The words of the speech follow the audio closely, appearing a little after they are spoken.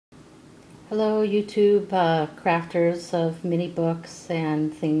Hello YouTube crafters of mini books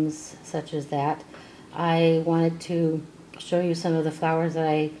and things such as that. I wanted to show you some of the flowers that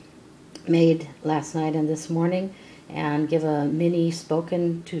I made last night and this morning and give a mini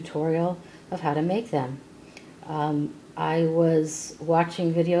spoken tutorial of how to make them. I was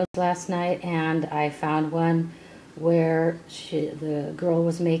watching videos last night and I found one where the girl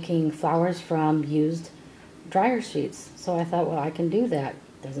was making flowers from used dryer sheets. So I thought, well, I can do that.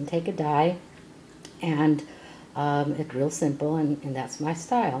 Doesn't take a dye, and it's real simple, and that's my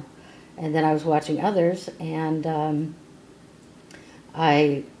style. And then I was watching others, and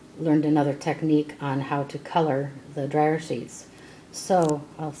I learned another technique on how to color the dryer sheets. So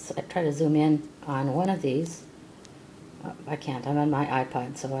I'll try to zoom in on one of these. I can't, I'm on my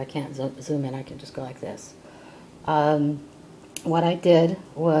iPod, so I can't zoom in. I can just go like this. What I did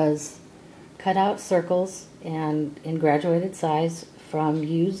was cut out circles and in graduated size from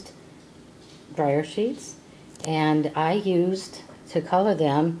used dryer sheets, and I used to color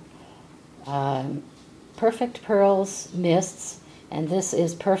them Perfect Pearls mists, and this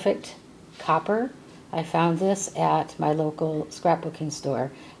is Perfect Copper. I found this at my local scrapbooking store.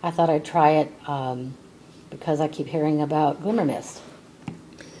 I thought I'd try it because I keep hearing about glimmer mist.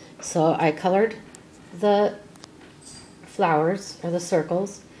 So I colored the flowers, or the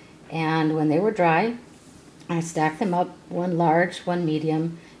circles, and when they were dry I stacked them up, one large, one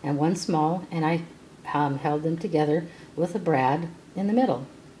medium, and one small, and I held them together with a brad in the middle.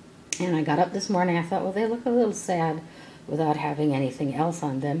 And I got up this morning, I thought, well, they look a little sad without having anything else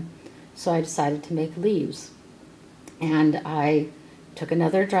on them. So I decided to make leaves. And I took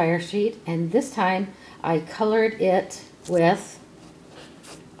another dryer sheet, and this time I colored it with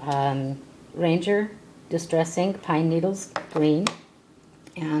Ranger Distress Ink Pine Needles Green.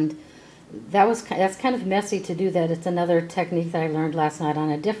 And that's kind of messy to do that. It's another technique that I learned last night on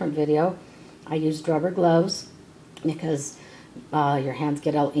a different video. I used rubber gloves because your hands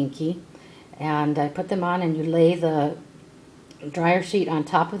get all inky. And I put them on, and you lay the dryer sheet on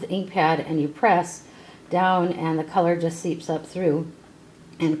top of the ink pad and you press down, and the color just seeps up through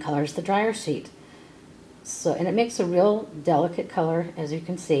and colors the dryer sheet. So, and it makes a real delicate color, as you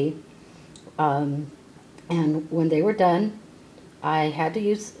can see. And when they were done, I had to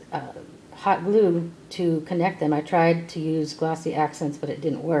use hot glue to connect them. I tried to use glossy accents, but it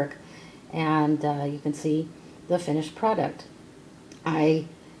didn't work. And you can see the finished product. I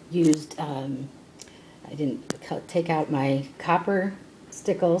used, I didn't take out my copper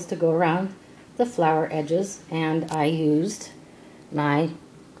stickles to go around the flower edges, and I used my,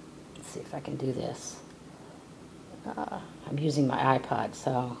 let's see if I can do this. I'm using my iPod,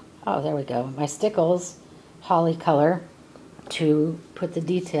 so, oh, there we go. My stickles, holly color, to put the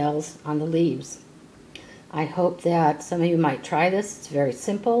details on the leaves. I hope that some of you might try this. It's very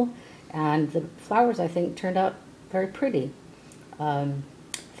simple, and the flowers, I think, turned out very pretty.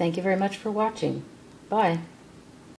 Thank you very much for watching. Bye.